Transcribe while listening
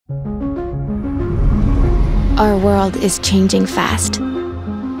Our world is changing fast.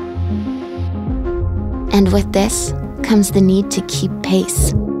 And with this comes the need to keep pace.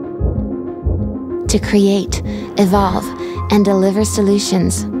 To create, evolve, and deliver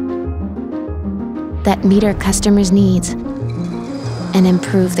solutions that meet our customers' needs and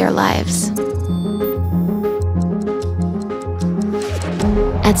improve their lives.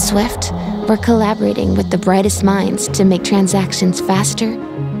 At Swift, we're collaborating with the brightest minds to make transactions faster,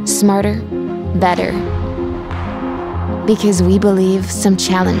 smarter, better. Because we believe some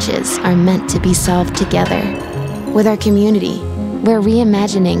challenges are meant to be solved together. With our community, we're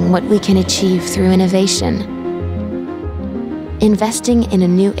reimagining what we can achieve through innovation. Investing in a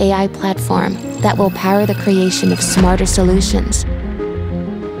new AI platform that will power the creation of smarter solutions,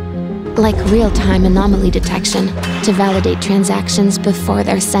 like real-time anomaly detection to validate transactions before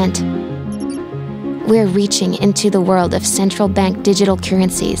they're sent. We're reaching into the world of central bank digital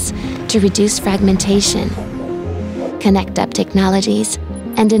currencies to reduce fragmentation, connect up technologies,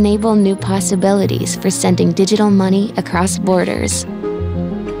 and enable new possibilities for sending digital money across borders.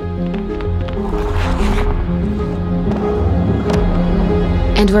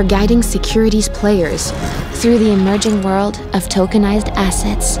 And we're guiding securities players through the emerging world of tokenized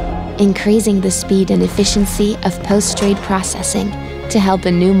assets, increasing the speed and efficiency of post-trade processing to help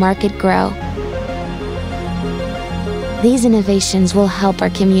a new market grow. These innovations will help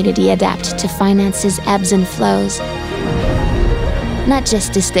our community adapt to finance's ebbs and flows, not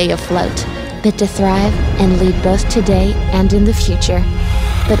just to stay afloat, but to thrive and lead both today and in the future.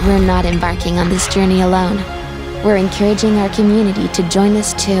 But we're not embarking on this journey alone. We're encouraging our community to join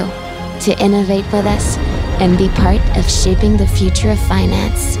us too, to innovate with us and be part of shaping the future of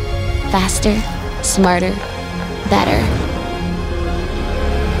finance. Faster, smarter, better.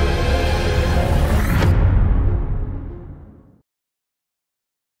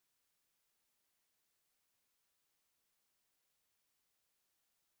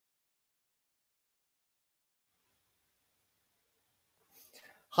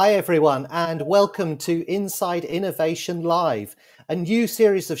 Hi everyone, and welcome to Inside Innovation Live, a new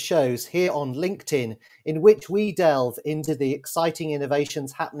series of shows here on LinkedIn in which we delve into the exciting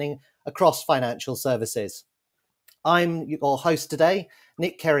innovations happening across financial services. I'm your host today,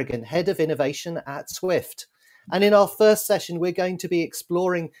 Nick Kerigan, Head of Innovation at Swift. And in our first session, we're going to be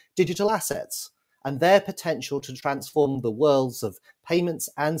exploring digital assets and their potential to transform the worlds of payments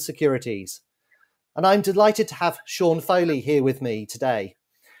and securities. And I'm delighted to have Sean Foley here with me today.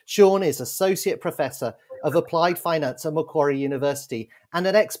 Sean is Associate Professor of Applied Finance at Macquarie University and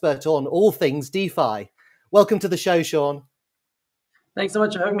an expert on all things DeFi. Welcome to the show, Sean. Thanks so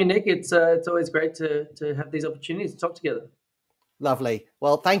much for having me, Nick. It's always great to have these opportunities to talk together. Lovely.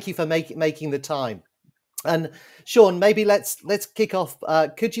 Well, thank you for making the time. And Sean, maybe let's kick off.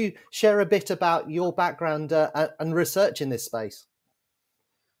 Could you share a bit about your background and research in this space?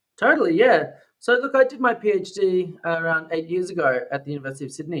 Totally, yeah. So look, I did my PhD around 8 years ago at the University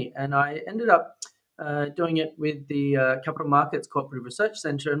of Sydney, and I ended up doing it with the Capital Markets Cooperative Research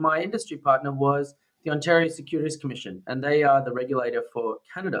Centre, and my industry partner was the Ontario Securities Commission, and they are the regulator for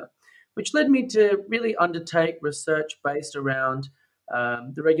Canada, which led me to really undertake research based around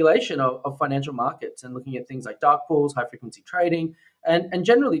the regulation of financial markets and looking at things like dark pools, high-frequency trading, and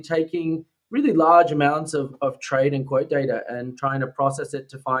generally taking really large amounts of trade and quote data and trying to process it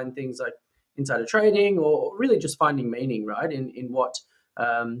to find things like insider trading or really just finding meaning, right, in what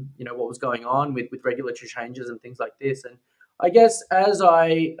what was going on with regulatory changes and things like this. And I guess as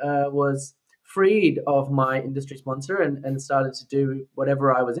I was freed of my industry sponsor and started to do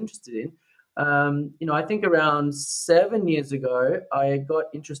whatever I was interested in, I think around 7 years ago, I got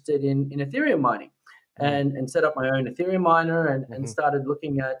interested in Ethereum mining and set up my own Ethereum miner and started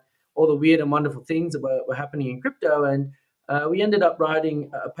looking at all the weird and wonderful things that were happening in crypto. And we ended up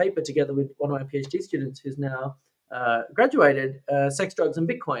writing a paper together with one of my PhD students who's now graduated, Sex, Drugs and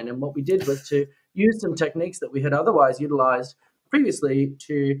Bitcoin. And what we did was to use some techniques that we had otherwise utilized previously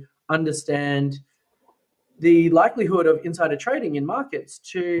to understand the likelihood of insider trading in markets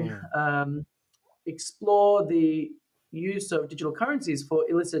to explore the use of digital currencies for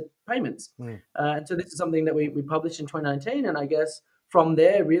illicit payments. And so this is something that we published in 2019. And I guess from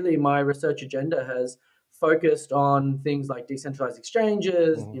there, really, my research agenda has focused on things like decentralized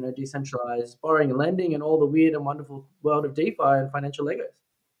exchanges, decentralized borrowing and lending, and all the weird and wonderful world of DeFi and financial Legos.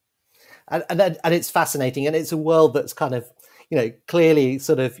 And it's fascinating, and it's a world that's kind of, clearly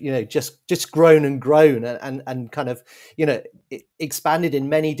sort of, just grown and grown and kind of, expanded in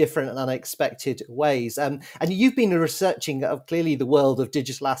many different and unexpected ways. And you've been researching clearly the world of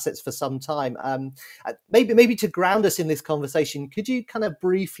digital assets for some time. Maybe to ground us in this conversation, could you kind of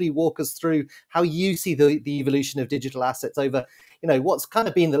briefly walk us through how you see the evolution of digital assets over, what's kind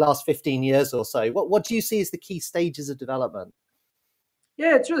of been the last 15 years or so? What do you see as the key stages of development?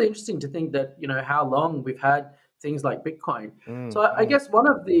 Yeah, it's really interesting to think that, how long we've had things like Bitcoin. So I guess one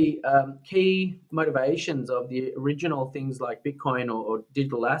of the key motivations of the original things like Bitcoin or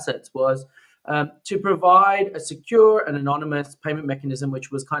digital assets was to provide a secure and anonymous payment mechanism,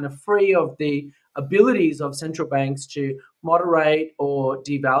 which was kind of free of the abilities of central banks to moderate or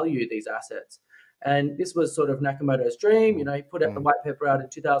devalue these assets. And this was sort of Nakamoto's dream. He put out the white paper out in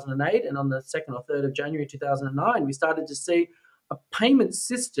 2008, and on the 2nd or 3rd of January 2009, we started to see a payment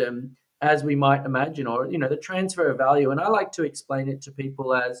system as we might imagine, or the transfer of value. And I like to explain it to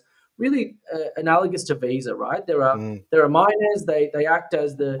people as really analogous to Visa, right? There are miners. They act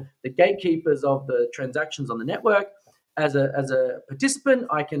as the gatekeepers of the transactions on the network. As a participant,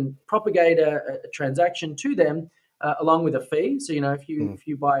 I can propagate a transaction to them along with a fee. So if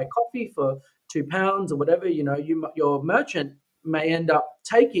you buy a coffee for £2 or whatever, your merchant may end up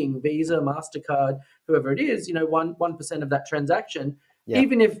taking Visa, MasterCard, whoever it is, 1% of that transaction,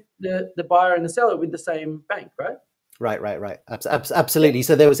 even if the buyer and the seller are with the same bank, right? Right. Absolutely.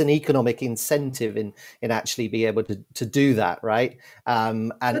 So there was an economic incentive in actually be able to do that, right?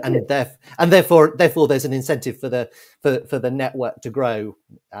 And therefore there's an incentive for the network to grow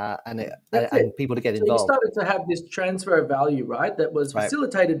and people to get involved. So you started to have this transfer of value, right? That was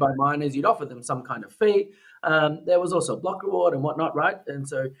facilitated by miners. You'd offer them some kind of fee. There was also a block reward and whatnot, right? And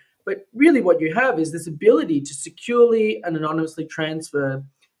so, but really what you have is this ability to securely and anonymously transfer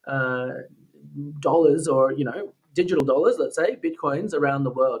dollars or, digital dollars, let's say, Bitcoins around the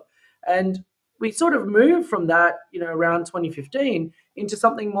world. And we sort of moved from that, around 2015 into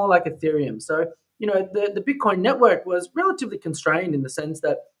something more like Ethereum. So, the Bitcoin network was relatively constrained in the sense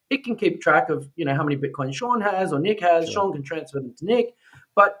that it can keep track of, how many Bitcoin Sean has or Nick has. Sure. Sean can transfer them to Nick.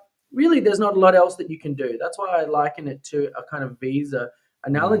 But really, there's not a lot else that you can do. That's why I liken it to a kind of Visa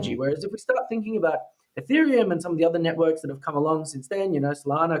analogy. Whereas if we start thinking about Ethereum and some of the other networks that have come along since then,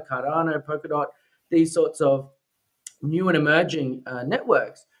 Solana, Cardano, Polkadot, these sorts of new and emerging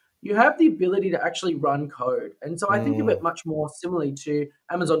networks, you have the ability to actually run code. And so I think of it much more similarly to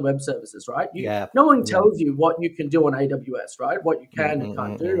Amazon Web Services, right? No one tells you what you can do on AWS, right? What you can and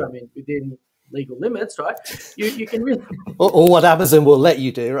can't do. I mean, within legal limits, right? You can really or what Amazon will let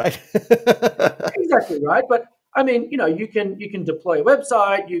you do, right? Exactly, right. But I mean, you can deploy a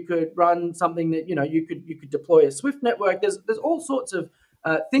website. You could run something that you could deploy a Swift network. There's all sorts of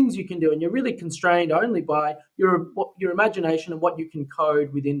things you can do, and you're really constrained only by your imagination and what you can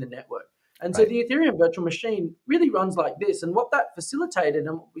code within the network. And so the Ethereum virtual machine really runs like this. And what that facilitated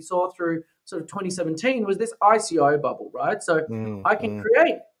and what we saw through sort of 2017 was this ICO bubble, right? So I can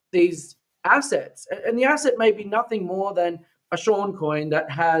create these assets, and the asset may be nothing more than a Sean coin that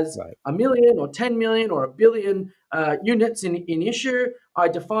has 1 million or 10 million or 1 billion units in issue. I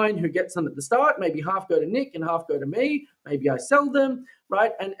define who gets them at the start. Maybe half go to Nick and half go to me. Maybe I sell them,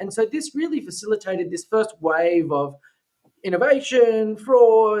 right? And so this really facilitated this first wave of innovation,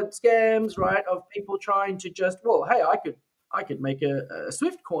 fraud, scams, right? Of people trying to just, well, hey, I could make a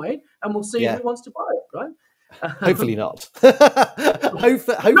Swift coin and we'll see who wants to buy it, right? Hopefully not.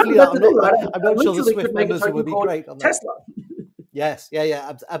 Hopefully not. I'm not sure the Swift members will be great on that. Tesla. Yes,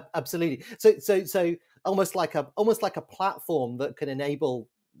 absolutely. So almost like a platform that can enable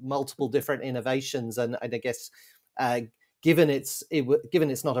multiple different innovations, and I guess given it's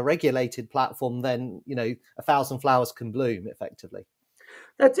not a regulated platform, then 1,000 flowers can bloom effectively.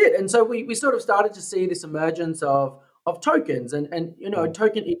 That's it. And so we sort of started to see this emergence of tokens and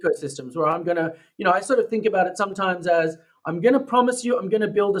token ecosystems where I'm gonna, I sort of think about it sometimes as I'm gonna promise you I'm gonna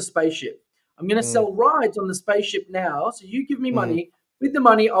build a spaceship. I'm going to sell rides on the spaceship now. So you give me money. With the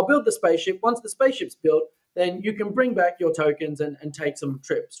money, I'll build the spaceship. Once the spaceship's built, then you can bring back your tokens and take some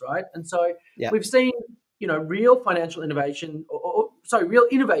trips, right? And so we've seen, real financial innovation, real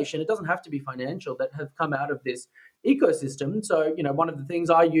innovation. It doesn't have to be financial that have come out of this ecosystem. So, one of the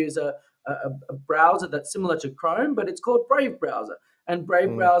things I use a browser that's similar to Chrome, but it's called Brave Browser. And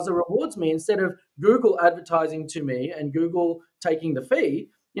Brave Browser rewards me instead of Google advertising to me and Google taking the fee.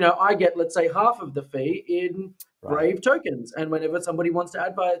 I get, let's say, half of the fee in Brave tokens. And whenever somebody wants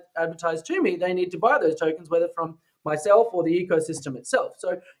to advertise to me, they need to buy those tokens, whether from myself or the ecosystem itself.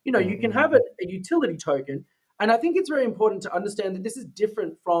 So, you can have a utility token. And I think it's very important to understand that this is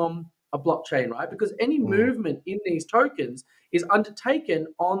different from a blockchain, right? Because any movement in these tokens is undertaken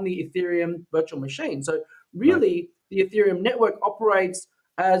on the Ethereum virtual machine. So really, the Ethereum network operates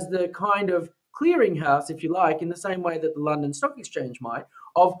as the kind of clearinghouse, if you like, in the same way that the London Stock Exchange might,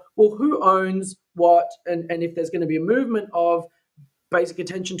 of, well, who owns what, and if there's going to be a movement of basic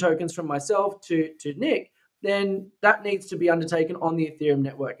attention tokens from myself to Nick, then that needs to be undertaken on the Ethereum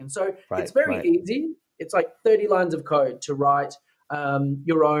network. And so it's very easy. It's like 30 lines of code to write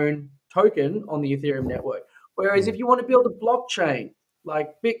your own token on the Ethereum network. Whereas if you want to build a blockchain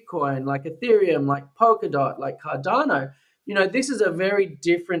like Bitcoin, like Ethereum, like Polkadot, like Cardano, this is a very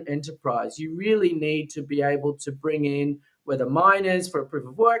different enterprise. You really need to be able to bring in whether miners for a proof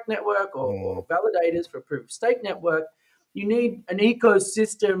of work network or validators for a proof of stake network. You need an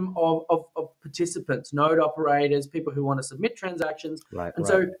ecosystem of participants, node operators, people who want to submit transactions.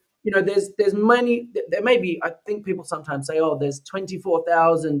 So, there's many, there may be, I think people sometimes say, oh, there's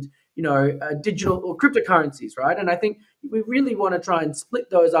 24,000, digital or cryptocurrencies, right? And I think we really want to try and split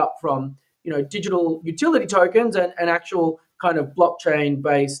those up from, digital utility tokens and actual kind of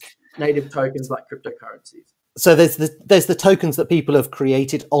blockchain-based native tokens like cryptocurrencies. So there's the tokens that people have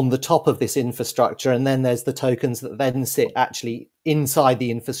created on the top of this infrastructure, and then there's the tokens that then sit actually inside the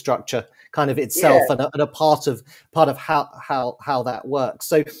infrastructure, kind of itself, and a part of how that works.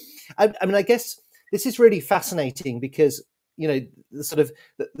 So, I mean, I guess this is really fascinating because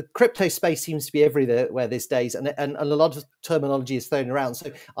the crypto space seems to be everywhere these days, and a lot of terminology is thrown around.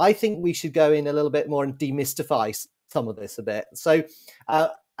 So I think we should go in a little bit more and demystify some of this a bit. So.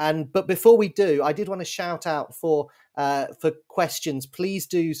 But before we do, I did want to shout out for questions. Please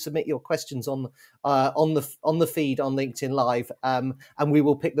do submit your questions on the feed on LinkedIn Live, and we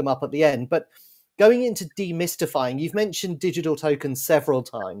will pick them up at the end. But going into demystifying, you've mentioned digital tokens several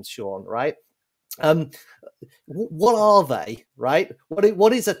times, Sean, right? What are they, right?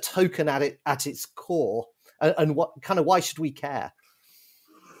 What is a token at its core, and what kind of, why should we care?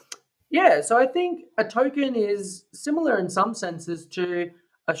 Yeah, so I think a token is similar in some senses to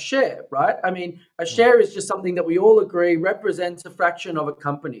a share, right? I mean, a share is just something that we all agree represents a fraction of a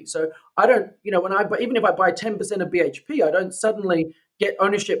company. So I don't, even if I buy 10% of BHP, I don't suddenly get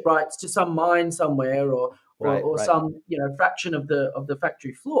ownership rights to some mine somewhere or some, fraction of the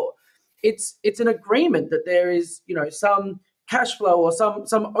factory floor. It's an agreement that there is, some cash flow or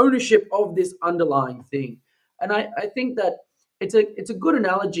some ownership of this underlying thing. And I think that it's a good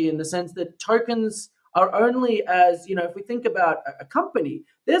analogy in the sense that tokens are only as, if we think about a company,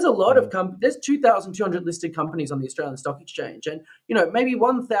 there's a lot of there's 2,200 listed companies on the Australian Stock Exchange. And, maybe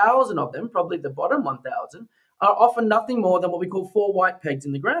 1,000 of them, probably the bottom 1,000, are often nothing more than what we call 4 white pegs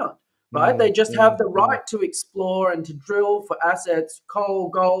in the ground, right? They just have the right to explore and to drill for assets, coal,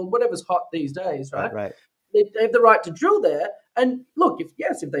 gold, whatever's hot these days, right? Right. They have the right to drill there. And look,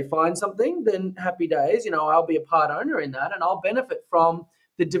 if they find something, then happy days, I'll be a part owner in that and I'll benefit from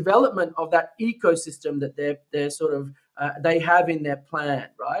the development of that ecosystem that they're sort of they have in their plan,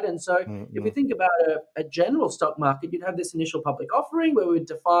 right? And so if we think about a general stock market, you'd have this initial public offering where we would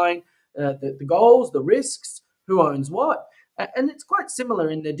define the goals, the risks, who owns what. And it's quite similar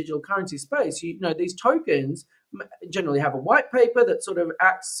in the digital currency space. These tokens generally have a white paper that sort of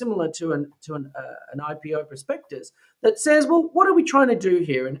acts similar to an IPO prospectus that says, well, what are we trying to do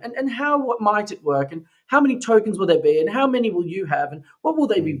here, and what might it work, and how many tokens will there be, and how many will you have, and what will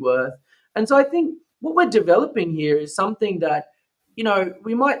they be worth? And so I think what we're developing here is something that,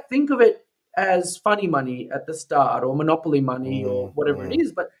 we might think of it as funny money at the start or monopoly money or whatever it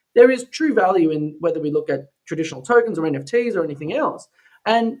is, but there is true value in whether we look at traditional tokens or NFTs or anything else.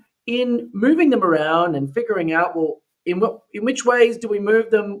 And in moving them around and figuring out, well, in which ways do we move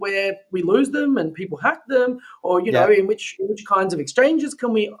them where we lose them and people hack them, or in which kinds of exchanges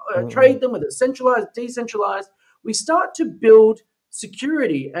can we trade them, whether it's centralized, decentralized? We start to build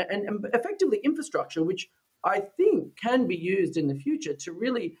security and effectively infrastructure, which I think can be used in the future to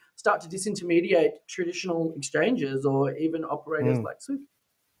really start to disintermediate traditional exchanges or even operators like Swift.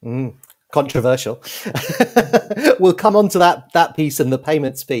 Controversial. We'll come on to that piece and the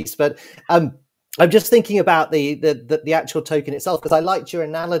payments piece, but I'm just thinking about the actual token itself, because I liked your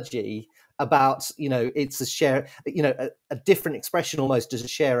analogy about it's a share, a different expression almost as a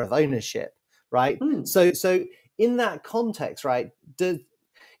share of ownership, right? So in that context, right,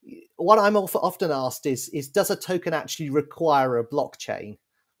 what I'm often asked is does a token actually require a blockchain?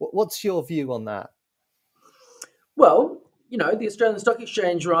 What's your view on that? Well, the Australian Stock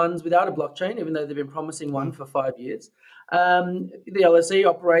Exchange runs without a blockchain, even though they've been promising one for 5 years. The LSE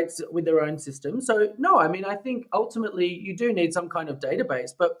operates with their own system. So, no, I mean, I think ultimately you do need some kind of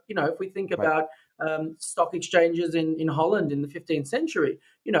database. But, if we think about stock exchanges in Holland in the 15th century.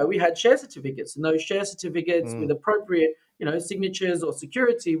 We had share certificates, and those share certificates with appropriate, signatures or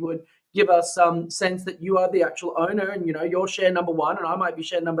security would give us some sense that you are the actual owner, and you're share number 1 and I might be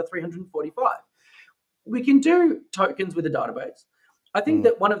share number 345. We can do tokens with a database. I think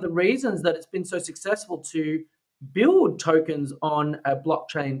that one of the reasons that it's been so successful to build tokens on a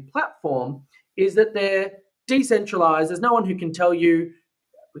blockchain platform is that they're decentralized. There's no one who can tell you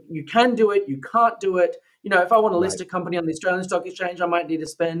you can do it, you can't do it. If I want to list a company on the Australian Stock Exchange, I might need to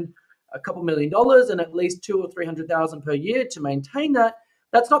spend a couple $1 million and at least 200,000 or 300,000 per year to maintain that.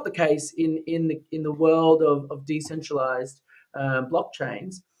 That's not the case in the world of decentralized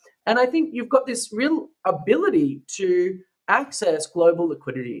blockchains. And I think you've got this real ability to access global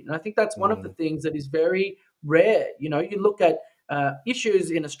liquidity. And I think that's one of the things that is very rare. You look at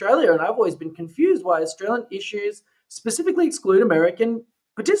issues in Australia, and I've always been confused why Australian issues specifically exclude American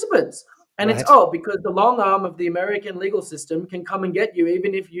participants. And it's, because the long arm of the American legal system can come and get you,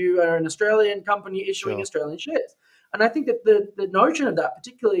 even if you are an Australian company issuing Australian shares. And I think that the notion of that,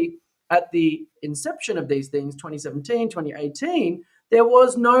 particularly at the inception of these things, 2017, 2018, there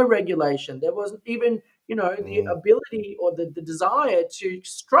was no regulation. There wasn't even, the ability or the desire to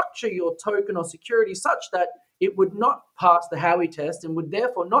structure your token or security such that it would not pass the Howey test and would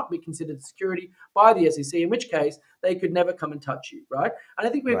therefore not be considered security by the SEC, in which case they could never come and touch you, right? And I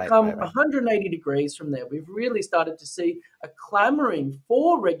think we've come 180 degrees from there. We've really started to see a clamoring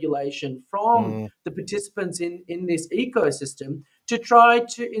for regulation from the participants in this ecosystem to try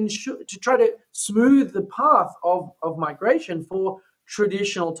to smooth the path of migration for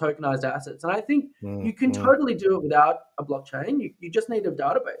traditional tokenized assets. And I think you can totally do it without a blockchain. You just need a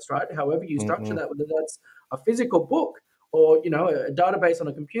database, right? However you structure that, whether that's a physical book or, a database on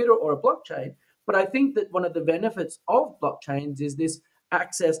a computer or a blockchain. But I think that one of the benefits of blockchains is this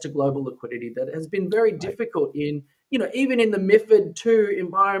access to global liquidity that has been very difficult in, even in the MiFID II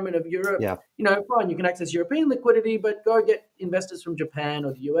environment of Europe. Fine, you can access European liquidity, but go get investors from Japan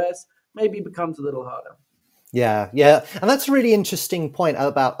or the US maybe becomes a little harder. Yeah, and that's a really interesting point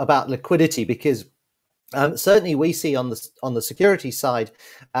about liquidity, because certainly we see on the security side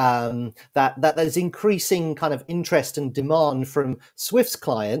that there's increasing kind of interest and demand from Swift's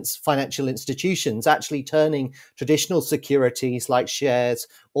clients, financial institutions, actually turning traditional securities like shares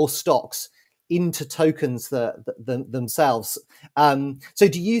or stocks into tokens themselves. So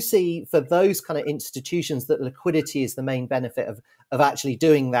do you see for those kind of institutions that liquidity is the main benefit of actually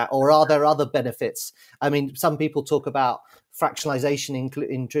doing that, or are there other benefits? I mean, some people talk about fractionalization,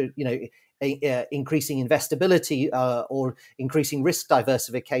 increasing investability or increasing risk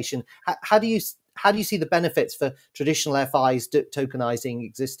diversification. How do you see the benefits for traditional FIs tokenizing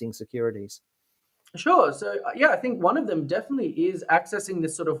existing securities? Sure. So, I think one of them definitely is accessing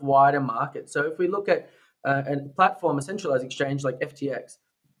this sort of wider market. So if we look at a platform, a centralized exchange like FTX,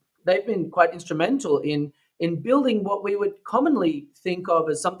 they've been quite instrumental in building what we would commonly think of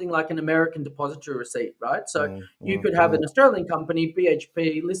as something like an American depository receipt, right? So you could have an Australian company,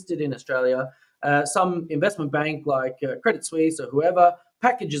 BHP, listed in Australia, some investment bank like Credit Suisse or whoever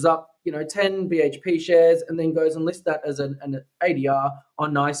packages up, 10 BHP shares and then goes and lists that as an ADR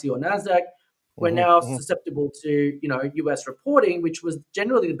on NYSE or NASDAQ. We're now susceptible to, US reporting, which was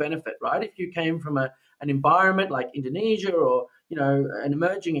generally the benefit, right? If you came from an environment like Indonesia or, an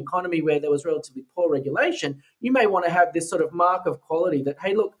emerging economy where there was relatively poor regulation, you may want to have this sort of mark of quality that,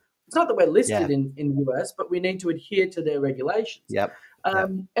 hey, look, it's not that we're listed in the US, but we need to adhere to their regulations.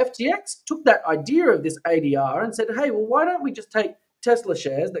 FTX took that idea of this ADR and said, hey, well, why don't we just take Tesla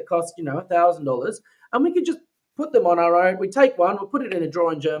shares that cost, $1,000 and we could just put them on our own. We take one, we'll put it in a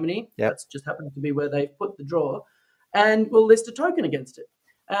drawer in Germany. That's just happened to be where they've put the drawer, and we'll list a token against it.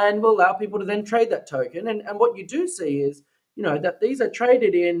 And we'll allow people to then trade that token. And what you do see is, that these are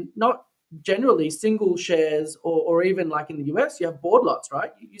traded in not generally single shares or even like in the US, you have board lots,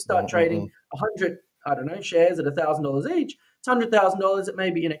 right? You start trading 100, shares at $1,000 each. It's $100,000 that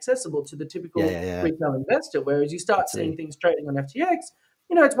may be inaccessible to the typical retail investor. Whereas you start seeing things trading on FTX,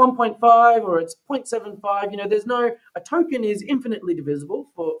 it's 1.5 or it's 0.75. A token is infinitely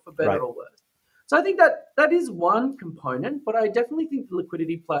divisible for better or worse. So I think that is one component, but I definitely think the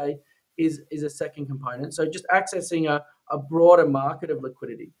liquidity play is a second component. So just accessing a broader market of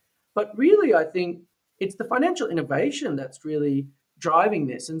liquidity. But really, I think it's the financial innovation that's really driving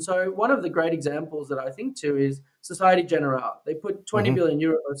this. And so one of the great examples that I think too is Societe Generale. They put 20 million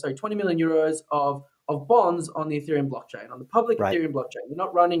euros of bonds on the Ethereum blockchain, on the public Ethereum blockchain. They're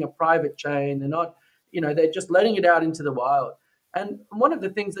not running a private chain. They're not, they're just letting it out into the wild. And one of the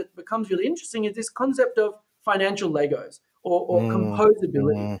things that becomes really interesting is this concept of financial Legos. or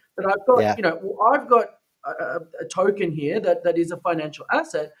composability. That I've got, I've got a token here that is a financial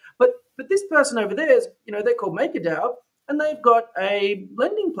asset, but this person over there is, they're called MakerDAO, and they've got a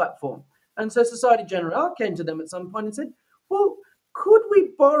lending platform. And so Societe Generale came to them at some point and said, well, could we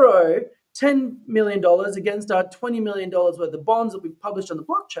borrow $10 million against our $20 million worth of bonds that we've published on the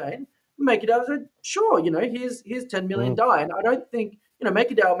blockchain? MakerDAO said, sure, here's $10 million. And I don't think,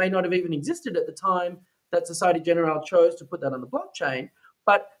 MakerDAO may not have even existed at the time that Societe Generale chose to put that on the blockchain,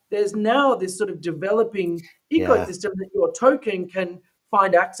 but there's now this sort of developing ecosystem that your token can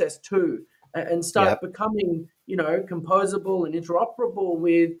find access to and start becoming, composable and interoperable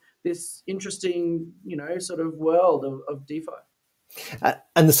with this interesting, sort of world of DeFi.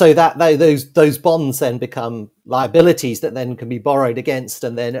 And so that those bonds then become liabilities that then can be borrowed against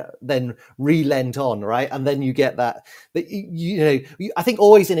and then re-lent on, right? And then you get that I think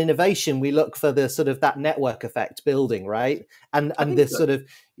always in innovation we look for the sort of that network effect building, right? And this sort of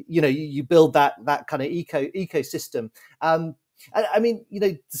you build that kind of ecosystem. I mean,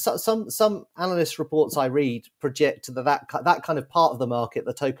 some analyst reports I read project that kind of part of the market,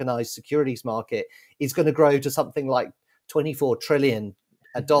 the tokenized securities market, is going to grow to something like $24 trillion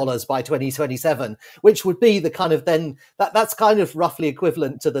by 2027, which would be the kind of that's kind of roughly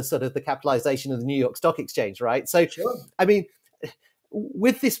equivalent to the sort of the capitalization of the New York Stock Exchange, right? So, sure. I mean,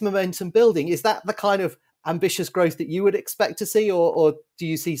 with this momentum building, is that the kind of ambitious growth that you would expect to see, or do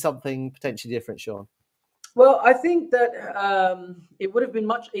you see something potentially different, Sean? Well, I think that it would have been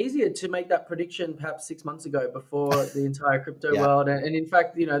much easier to make that prediction perhaps 6 months ago before the entire crypto world. And in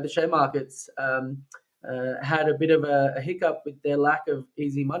fact, the share markets had a bit of a hiccup with their lack of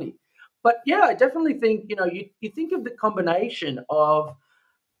easy money. But yeah, I definitely think, you think of the combination of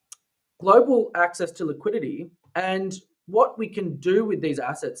global access to liquidity and what we can do with these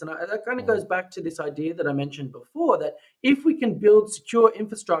assets. And that kind of goes back to this idea that I mentioned before, that if we can build secure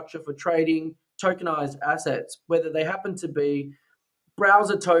infrastructure for trading tokenized assets, whether they happen to be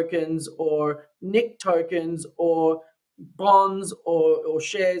browser tokens or NIC tokens or bonds or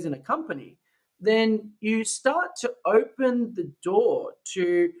shares in a company, then you start to open the door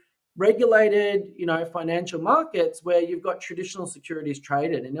to regulated, financial markets where you've got traditional securities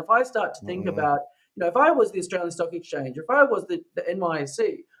traded. And if I start to think about, if I was the Australian Stock Exchange, if I was the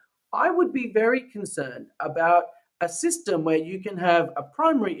NYSE, I would be very concerned about a system where you can have a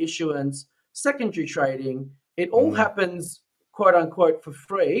primary issuance, secondary trading. It all happens, quote unquote, for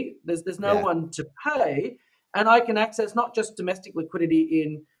free. There's no one to pay. And I can access not just domestic liquidity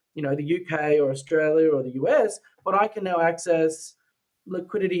in the UK or Australia or the US, but I can now access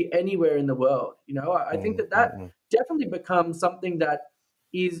liquidity anywhere in the world. I think that definitely becomes something that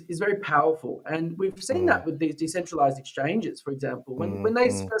is very powerful. And we've seen that with these decentralized exchanges, for example. When they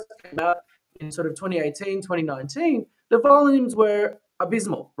first came out in sort of 2018, 2019, the volumes were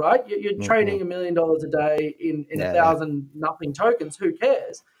abysmal, right? You're trading $1 million a day in 1,000 nothing tokens. Who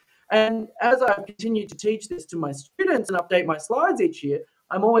cares? And as I continue to teach this to my students and update my slides each year,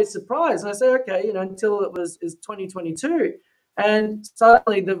 I'm always surprised. And I say, okay, until it was 2022. And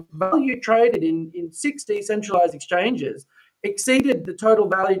suddenly the value traded in 6 decentralized exchanges exceeded the total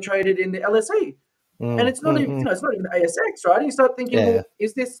value traded in the LSE. And it's not even, it's not even the ASX, right? And you start thinking, well,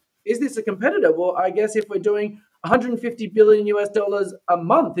 is this a competitor? Well, I guess if we're doing 150 billion US dollars a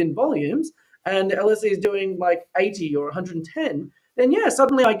month in volumes and the LSE is doing like 80 or 110, then yeah,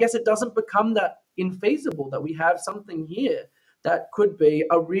 suddenly I guess it doesn't become that infeasible that we have something here that could be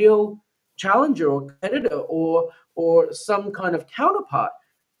a real challenger or competitor or some kind of counterpart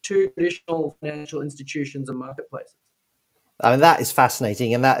to traditional financial institutions and marketplaces. I mean, that is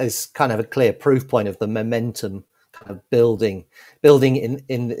fascinating, and that is kind of a clear proof point of the momentum kind of building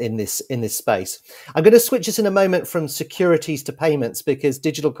in this space. I'm going to switch us in a moment from securities to payments, because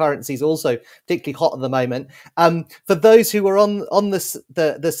digital currency is also particularly hot at the moment. For those who are on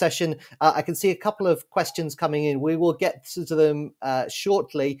the session, I can see a couple of questions coming in. We will get to them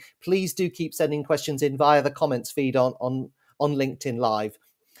shortly. Please do keep sending questions in via the comments feed on LinkedIn Live.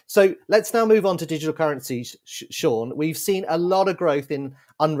 So let's now move on to digital currencies, Sean. We've seen a lot of growth in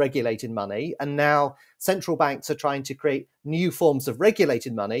unregulated money, and now central banks are trying to create new forms of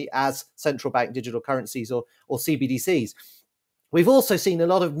regulated money as central bank digital currencies or CBDCs. We've also seen a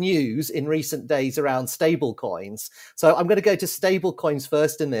lot of news in recent days around stablecoins. So I'm going to go to stablecoins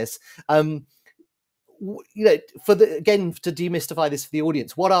first in this. Again, to demystify this for the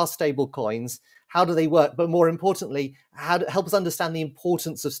audience, what are stablecoins? How do they work? But more importantly, help us understand the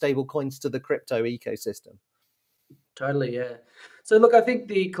importance of stablecoins to the crypto ecosystem. Totally, yeah. So look, I think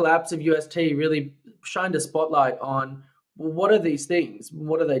the collapse of UST really shined a spotlight on, well, what are these things?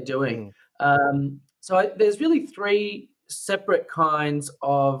 What are they doing? There's really 3 separate kinds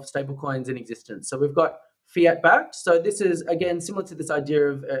of stablecoins in existence. So we've got fiat backed. So this is, again, similar to this idea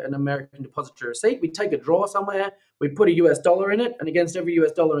of an American depository receipt. We take a drawer somewhere, we put a US dollar in it, and against every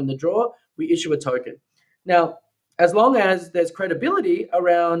US dollar in the drawer, we issue a token. Now, as long as there's credibility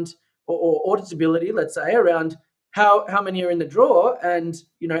around, or auditability, let's say, around how many are in the drawer and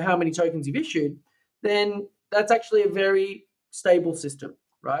how many tokens you've issued, then that's actually a very stable system,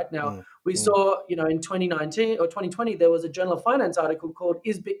 right? Now, we saw, in 2019 or 2020, there was a Journal of Finance article called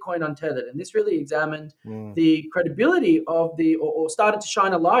 "Is Bitcoin Untethered?" And this really examined the credibility of or started to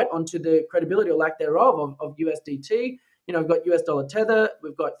shine a light onto the credibility or lack thereof of USDT. We've got US dollar tether,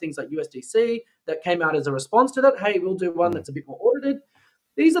 we've got things like USDC that came out as a response to that. Hey, we'll do one that's a bit more audited.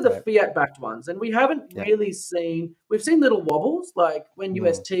 These are the fiat-backed ones, and we haven't really seen. We've seen little wobbles, like when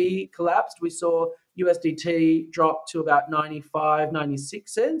UST collapsed, we saw USDT drop to about 95,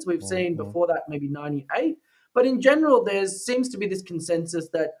 96 cents. We've seen before that maybe 98. But in general, there seems to be this consensus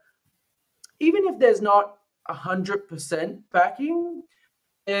that even if there's not 100% backing,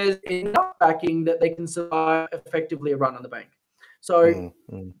 there's enough backing that they can survive effectively a run on the bank. So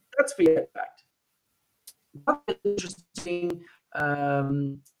that's fiat-backed. Another interesting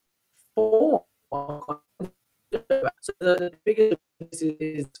form of, so the biggest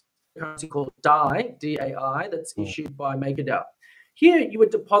is a currency called DAI, D-A-I, that's issued by MakerDAO. Here you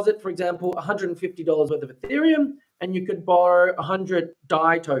would deposit, for example, $150 worth of Ethereum, and you could borrow 100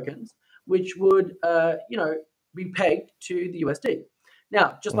 DAI tokens, which would be pegged to the USD.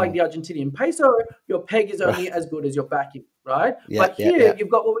 Now, just like the Argentinian peso, your peg is only as good as your backing, right? But here you've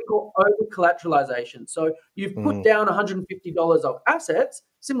got what we call over-collateralization. So you've put down $150 of assets,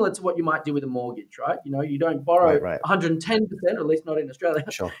 similar to what you might do with a mortgage, right? You don't borrow 110%, or at least not in Australia.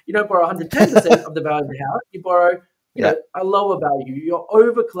 Sure. You don't borrow 110% of the value of the house. You borrow a lower value. You're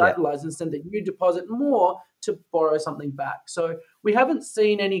over-collateralized in the sense that you deposit more to borrow something back. So we haven't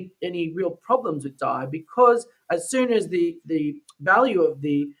seen any real problems with DAI, because as soon as the value of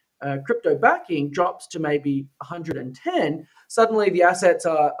the crypto backing drops to maybe 110, suddenly the assets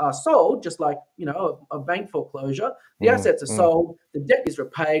are sold, just like a bank foreclosure. The assets are sold, the debt is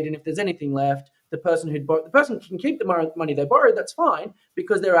repaid, and if there's anything left, the person can keep the money they borrowed. That's fine,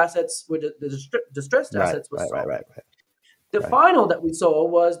 because their assets were the distressed assets were sold. The final that we saw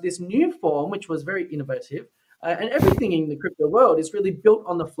was this new form, which was very innovative. And everything in the crypto world is really built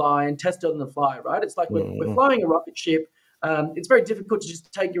on the fly and tested on the fly, right? It's like we're flying a rocket ship. It's very difficult to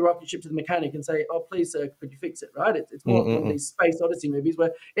just take your rocket ship to the mechanic and say, "Oh, please, sir, could you fix it?" Right? It's more like these space odyssey movies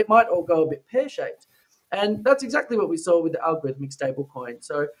where it might all go a bit pear-shaped. And that's exactly what we saw with the algorithmic stablecoin.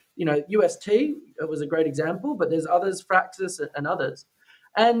 So, UST was a great example, but there's others, Fraxis and others.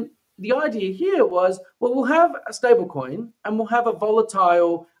 And the idea here was, well, we'll have a stablecoin and we'll have a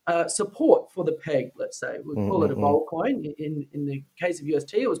volatile support for the peg, let's say. We'll call it a vol coin. In the case of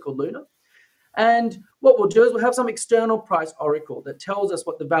UST, it was called Luna. And what we'll do is we'll have some external price oracle that tells us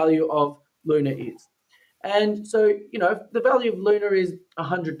what the value of Luna is. And so, if the value of Luna is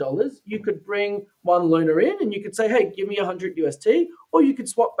 $100, you could bring one Luna in and you could say, hey, give me 100 UST, or you could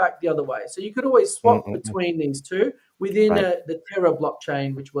swap back the other way. So you could always swap between these two within the Terra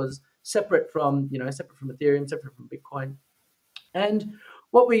blockchain, which was separate from Ethereum, separate from Bitcoin. And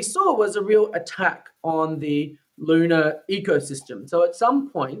what we saw was a real attack on the Luna ecosystem. So at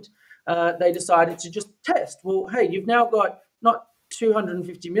some point, they decided to just test. Well, hey, you've now got not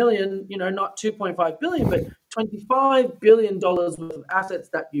 250 million, not 2.5 billion, but $25 billion worth of assets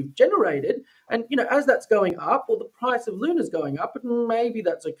that you've generated. And, as that's going up, well, the price of Luna's going up, and maybe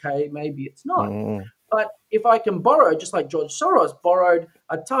that's okay, maybe it's not. But if I can borrow, just like George Soros borrowed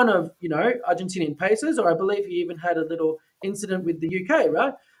a ton of, Argentinian pesos, or I believe he even had a little incident with the UK,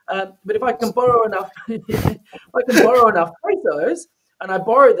 right? But if I can borrow enough, pesos, and I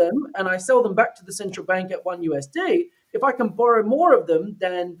borrow them and I sell them back to the central bank at $1 if I can borrow more of them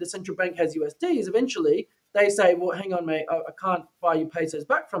than the central bank has USDs, eventually they say, well, hang on, mate, I can't buy you pesos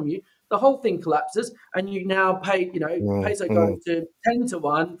back from you. The whole thing collapses, and you now pay, peso goes to 10 to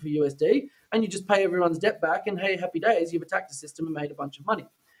 1 for USD, and you just pay everyone's debt back, and hey, happy days, you've attacked the system and made a bunch of money.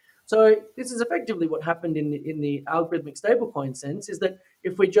 So this is effectively what happened in the algorithmic stablecoin sense, is that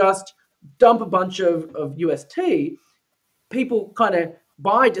if we just dump a bunch of UST, people kind of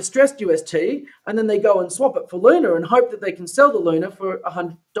buy distressed UST, and then they go and swap it for Luna and hope that they can sell the Luna for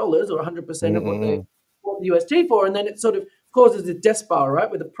 $100 or 100% of what they bought the UST for, and then it sort of causes a death spiral, right,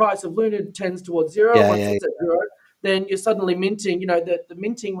 where the price of Luna tends towards zero. Once it's at zero, then you're suddenly minting. The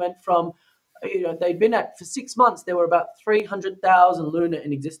minting went from, they'd been at, for 6 months, there were about 300,000 Luna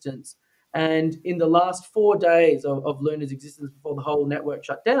in existence. And in the last 4 days of Luna's existence before the whole network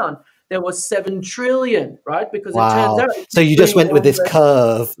shut down, there was 7 trillion, right? Because it turns Wow. out, So you just went with this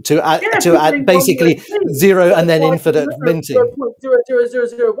curve to add basically zero and then infinite minting.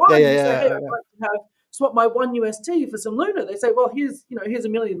 0.00001. Yeah, You say, yeah, hey, yeah. I'd like to have swap my 1 UST for some Luna. They say, well, here's a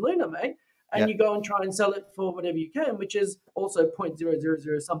million Luna, mate. And you go and try and sell it for whatever you can, which is also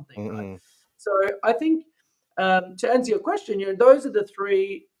 0.000 something, right? So I think to answer your question, those are the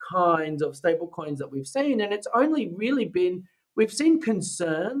 3 kinds of stable coins that we've seen, and it's only really been, we've seen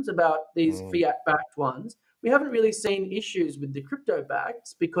concerns about these fiat-backed ones. We haven't really seen issues with the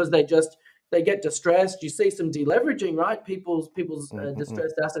crypto-backed because they get distressed. You see some deleveraging, right? People's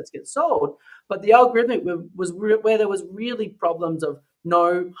distressed assets get sold, but the algorithmic was where there was really problems of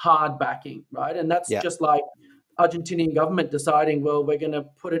no hard backing, right? And that's just like Argentinian government deciding, well, we're going to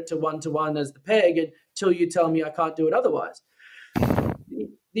put it to 1-to-1 as the peg until you tell me I can't do it otherwise.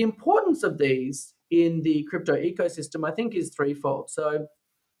 The importance of these in the crypto ecosystem, I think, is threefold. So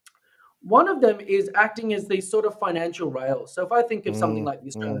one of them is acting as these sort of financial rails. So if I think of something like the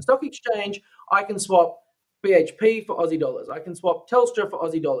Australian Stock Exchange, I can swap BHP for Aussie dollars. I can swap Telstra for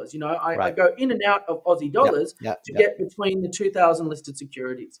Aussie dollars. I go in and out of Aussie dollars to get between the 2,000 listed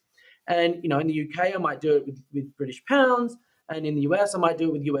securities. And, in the UK, I might do it with British pounds. And in the US, I might do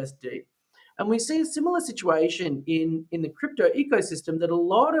it with USD. And we see a similar situation in the crypto ecosystem, that a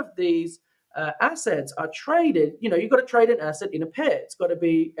lot of these assets are traded. You've got to trade an asset in a pair. It's got to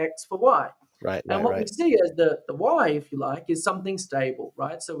be X for Y. Right. And what we see as the Y, if you like, is something stable,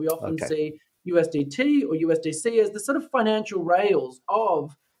 right? So we often see USDT or USDC as the sort of financial rails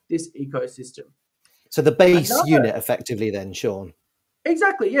of this ecosystem. So the base unit, effectively, then, Sean.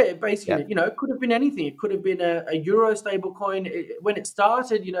 Exactly, yeah, base unit. It could have been anything. It could have been a euro stable coin. When it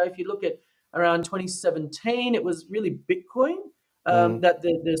started, if you look at around 2017, it was really Bitcoin that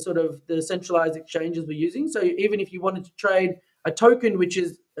the sort of the centralized exchanges were using. So even if you wanted to trade a token which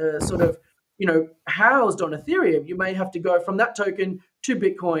is sort of housed on Ethereum, you may have to go from that token to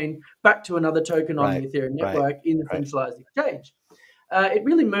Bitcoin back to another token on the Ethereum network in the centralized exchange. It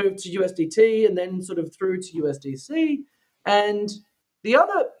really moved to USDT and then sort of through to USDC. And the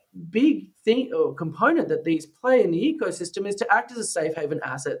other big thing or component that these play in the ecosystem is to act as a safe haven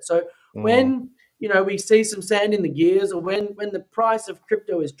asset. So when we see some sand in the gears, or when the price of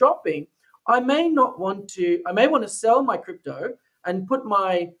crypto is dropping, I may want to sell my crypto and put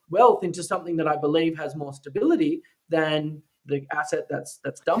my wealth into something that I believe has more stability than the asset that's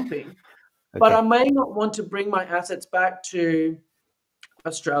dumping. But I may not want to bring my assets back to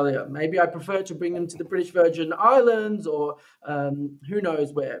Australia. Maybe I prefer to bring them to the British Virgin Islands, or who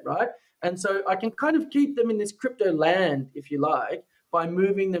knows where, right? And so I can kind of keep them in this crypto land, if you like, by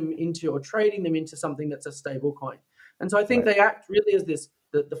moving them into or trading them into something that's a stable coin. And so I think they act really as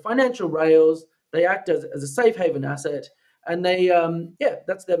the financial rails. They act as a safe haven asset, and they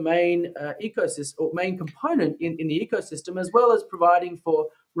that's their main ecosystem or main component in the ecosystem, as well as providing for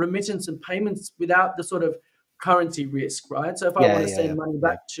remittance and payments without the sort of currency risk, right? So if I want to send money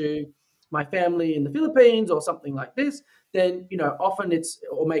back to my family in the Philippines or something like this, then often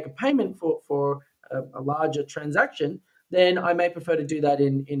or make a payment for a larger transaction, then I may prefer to do that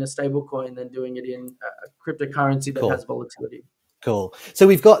in a stable coin than doing it in a cryptocurrency that has volatility. Cool. So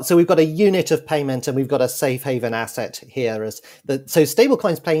we've got a unit of payment, and we've got a safe haven asset here. So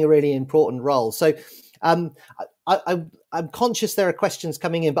stablecoins playing a really important role. So I'm conscious there are questions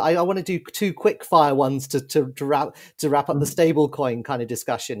coming in, but I want to do 2 quick fire ones to wrap up the stablecoin kind of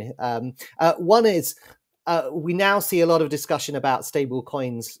discussion. One is we now see a lot of discussion about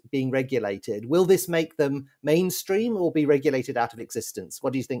stablecoins being regulated. Will this make them mainstream or be regulated out of existence?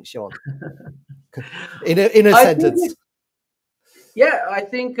 What do you think, Sean? in a sentence. I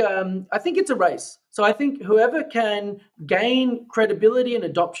think it's a race. So I think whoever can gain credibility and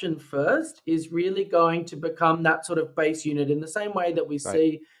adoption first is really going to become that sort of base unit, in the same way that we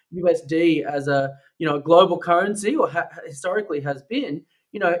see USD as a global currency, or historically has been.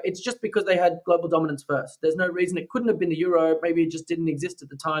 It's just because they had global dominance first. There's no reason it couldn't have been the euro. Maybe it just didn't exist at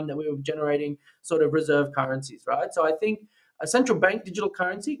the time that we were generating sort of reserve currencies, right? So I think a central bank digital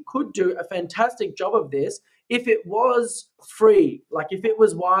currency could do a fantastic job of this if it was free, like if it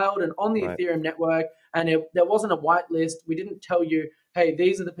was wild and on the Ethereum network, and there wasn't a whitelist. We didn't tell you, hey,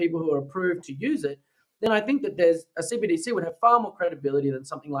 these are the people who are approved to use it. Then I think that a CBDC would have far more credibility than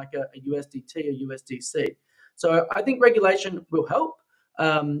something like a USDT or USDC. So I think regulation will help.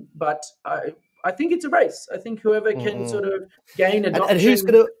 But I think it's a race. I think whoever can sort of gain adoption. And who's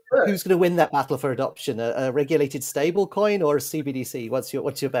going to win that battle for adoption? A regulated stable coin or a CBDC?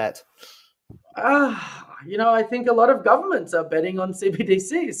 What's your bet? I think a lot of governments are betting on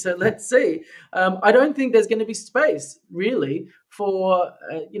CBDCs. So let's see. I don't think there's going to be space really for,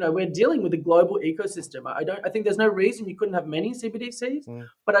 we're dealing with a global ecosystem. I think there's no reason you couldn't have many CBDCs, Mm.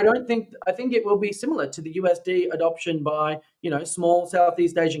 but I think it will be similar to the USD adoption by, small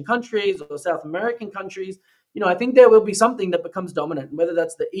Southeast Asian countries or South American countries. I think there will be something that becomes dominant, whether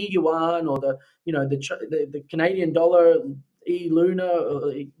that's the e-yuan or the Canadian dollar, e-luna,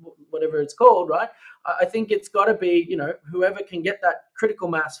 or whatever it's called, right? I think it's got to be, whoever can get that critical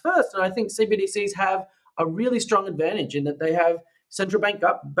mass first. And I think CBDCs have a really strong advantage in that they have central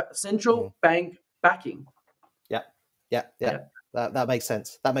bank backing. Yeah. Yeah. That makes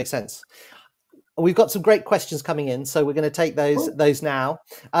sense. That makes sense. We've got some great questions coming in, so we're going to take those now.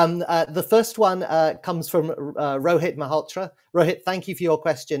 The first one comes from Rohit Malhotra. Rohit, thank you for your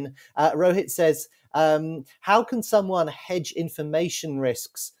question. Rohit says, how can someone hedge information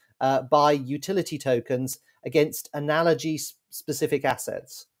risks by utility tokens against analogy-specific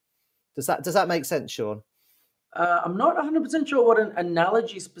assets? Does that make sense, Sean? I'm not 100% sure what an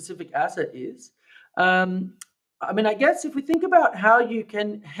analogy-specific asset is. I guess if we think about how you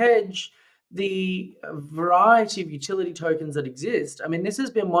can hedge the variety of utility tokens that exist, this has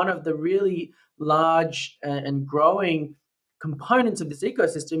been one of the really large and growing components of this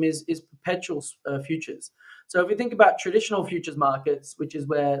ecosystem is perpetual futures. So if we think about traditional futures markets, which is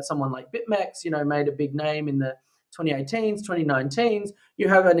where someone like BitMEX, made a big name in the 2018s, 2019s, you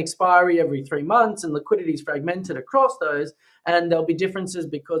have an expiry every 3 months and liquidity is fragmented across those, and there'll be differences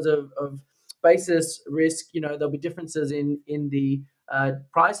because of basis risk. There'll be differences in the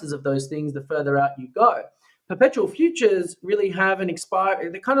prices of those things the further out you go. Perpetual futures really have an expire.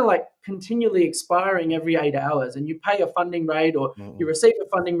 They're kind of like continually expiring every 8 hours, and you pay a funding rate, or you receive a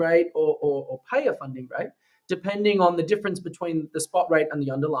funding rate, or pay a funding rate, depending on the difference between the spot rate and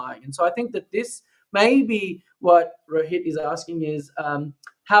the underlying. And so I think that this maybe what Rohit is asking is,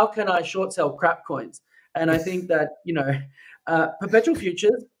 how can I short sell crap coins? And I think that, perpetual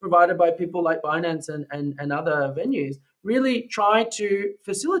futures provided by people like Binance and other venues really try to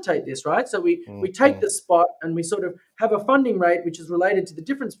facilitate this, right? So we take the spot and we sort of have a funding rate which is related to the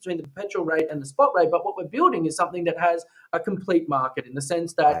difference between the perpetual rate and the spot rate. But what we're building is something that has a complete market, in the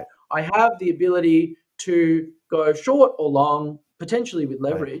sense that I have the ability to go short or long, potentially with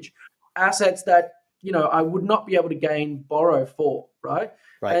leverage, assets that I would not be able to borrow for, right?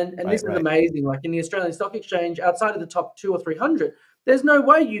 And this is amazing. Like in the Australian Stock Exchange, outside of the top 200 or 300, there's no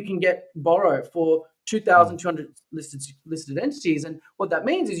way you can borrow for 2,200 listed entities. And what that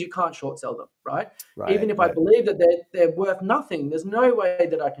means is you can't short sell them, right? Even if I believe that they're worth nothing, there's no way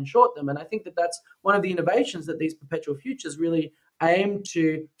that I can short them. And I think that that's one of the innovations that these perpetual futures really aim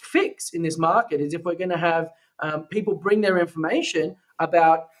to fix in this market, is if we're going to have people bring their information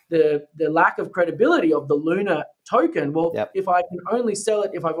about the lack of credibility of the Luna token. Well, if I can only sell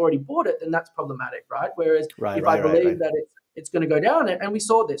it if I've already bought it, then that's problematic, right? Whereas if I believe that it's going to go down, and we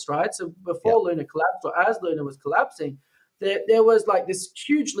saw this, right? So before Luna collapsed, or as Luna was collapsing, there was like this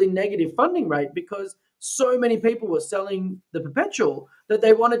hugely negative funding rate, because so many people were selling the perpetual that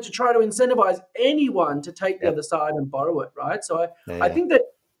they wanted to try to incentivize anyone to take the other side and borrow it, right? So I think that,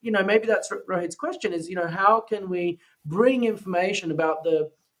 maybe that's Rohit's question is, how can we bring information about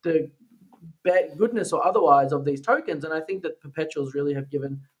the goodness or otherwise of these tokens? And I think that perpetuals really have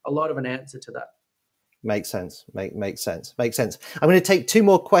given a lot of an answer to that. Makes sense. Makes sense. I'm going to take 2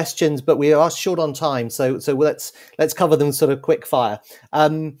 more questions, but we are short on time, so let's cover them sort of quick fire.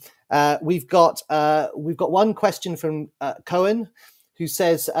 We've got one question from Cohen, who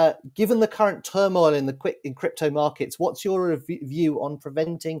says, given the current turmoil in crypto markets, what's your view on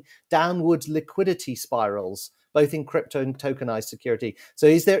preventing downward liquidity spirals, both in crypto and tokenized security? So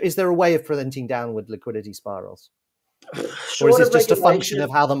is there a way of preventing downward liquidity spirals? Or is this just a function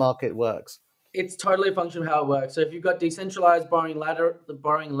of how the market works? It's totally a function of how it works. So if you've got decentralized borrowing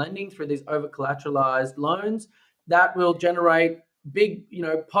lending through these over collateralized loans, that will generate big,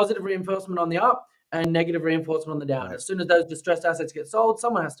 positive reinforcement on the up and negative reinforcement on the down. As soon as those distressed assets get sold,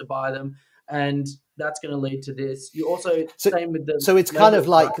 someone has to buy them, and that's going to lead to this. You also same with the. So it's kind of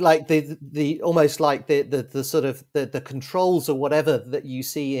like the almost like the sort of the controls or whatever that you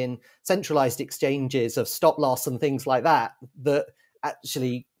see in centralized exchanges of stop loss and things like that. That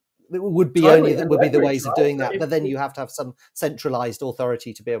actually would be the ways of doing that. But then you have to have some centralized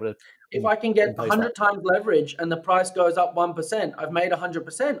authority to be able to. If I can get 100 times leverage and the price goes up 1%, I've made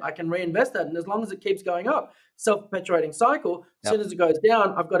 100%. I can reinvest that, and as long as it keeps going up, self-perpetuating cycle. As soon as it goes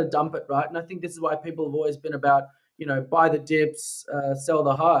down, I've got to dump it, right? And I think this is why people have always been about, buy the dips, sell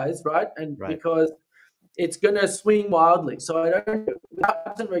the highs, right? And because it's going to swing wildly. So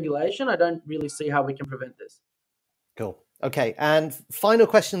without regulation, I don't really see how we can prevent this. Cool. Okay, and final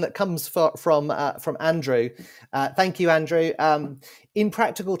question that comes from Andrew. Thank you, Andrew. In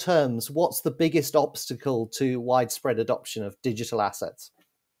practical terms, what's the biggest obstacle to widespread adoption of digital assets?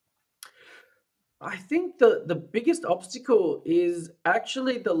 I think the biggest obstacle is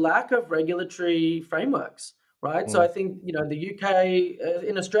actually the lack of regulatory frameworks, right? So I think, the UK,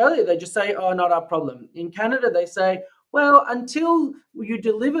 in Australia, they just say, oh, not our problem. In Canada, they say, well, until you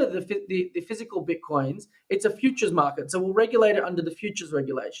deliver the physical Bitcoins, it's a futures market. So we'll regulate it under the futures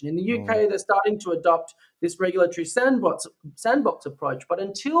regulation. In the UK, they're starting to adopt this regulatory sandbox approach. But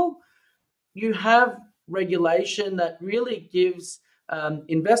until you have regulation that really gives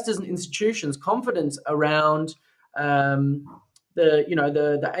investors and institutions confidence around the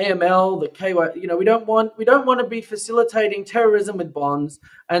AML, the KY. We don't want to be facilitating terrorism with bonds,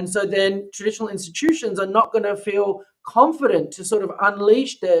 and so then traditional institutions are not going to feel confident to sort of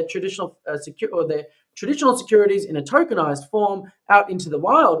unleash their traditional traditional securities in a tokenized form out into the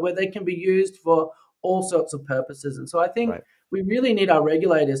wild, where they can be used for all sorts of purposes. And so I think we really need our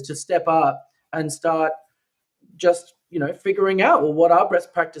regulators to step up and start just figuring out, well, what are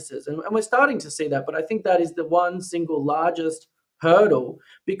best practices, and we're starting to see that. But I think that is the one single largest hurdle,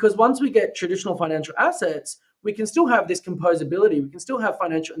 because once we get traditional financial assets, we can still have this composability, we can still have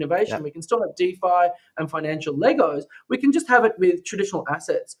financial innovation, we can still have DeFi and financial Legos. We can just have it with traditional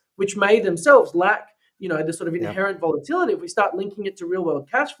assets, which may themselves lack the sort of inherent volatility. If we start linking it to real world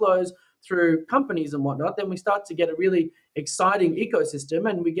cash flows through companies and whatnot, then we start to get a really exciting ecosystem,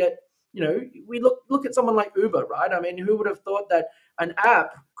 and we get we look at someone like Uber, right? I mean, who would have thought that an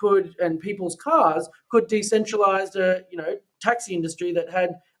app could, and people's cars could decentralize the taxi industry that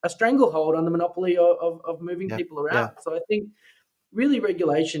had a stranglehold on the monopoly of moving people around. So I think really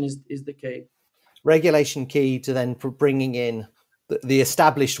regulation is the key. Regulation key to then bringing in the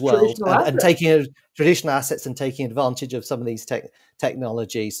established world and taking traditional assets and taking advantage of some of these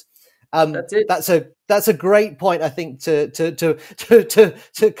technologies. That's it. That's a great point, I think, to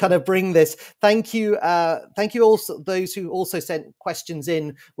kind of bring this. Thank you also those who also sent questions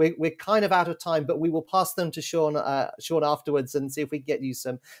in. We're kind of out of time, but we will pass them to Sean afterwards and see if we can get you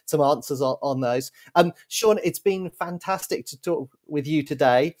some answers on those. Sean, it's been fantastic to talk with you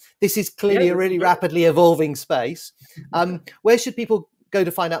today. This is clearly a really rapidly evolving space. Where should people go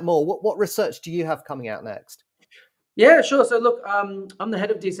to find out more? What research do you have coming out next? Yeah, sure. So look, I'm the head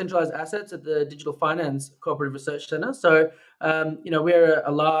of decentralized assets at the Digital Finance Cooperative Research Center. So, we're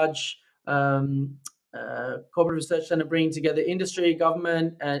a large corporate research center bringing together industry,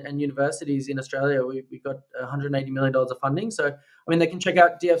 government, and universities in Australia. We've got $180 million of funding. So, they can check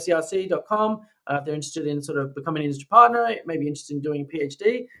out dfcrc.com if they're interested in sort of becoming an industry partner, maybe interested in doing a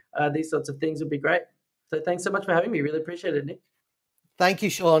PhD. These sorts of things would be great. So thanks so much for having me. Really appreciate it, Nick. Thank you,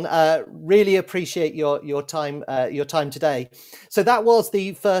 Sean. Really appreciate your time today. So that was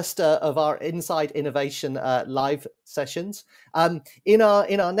the first of our Inside Innovation live sessions. In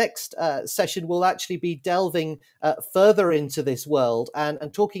our next session, we'll actually be delving further into this world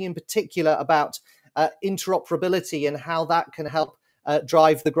and talking in particular about interoperability and how that can help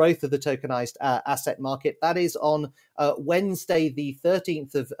drive the growth of the tokenized asset market. That is on Wednesday, the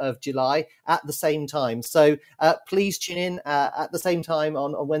 13th of July at the same time. So please tune in at the same time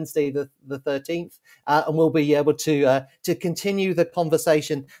on Wednesday, the 13th, and we'll be able to continue the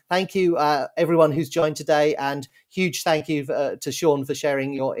conversation. Thank you, everyone who's joined today, and huge thank you to Sean for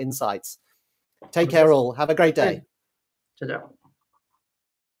sharing your insights. Take care all. Have a great day. Ta-da.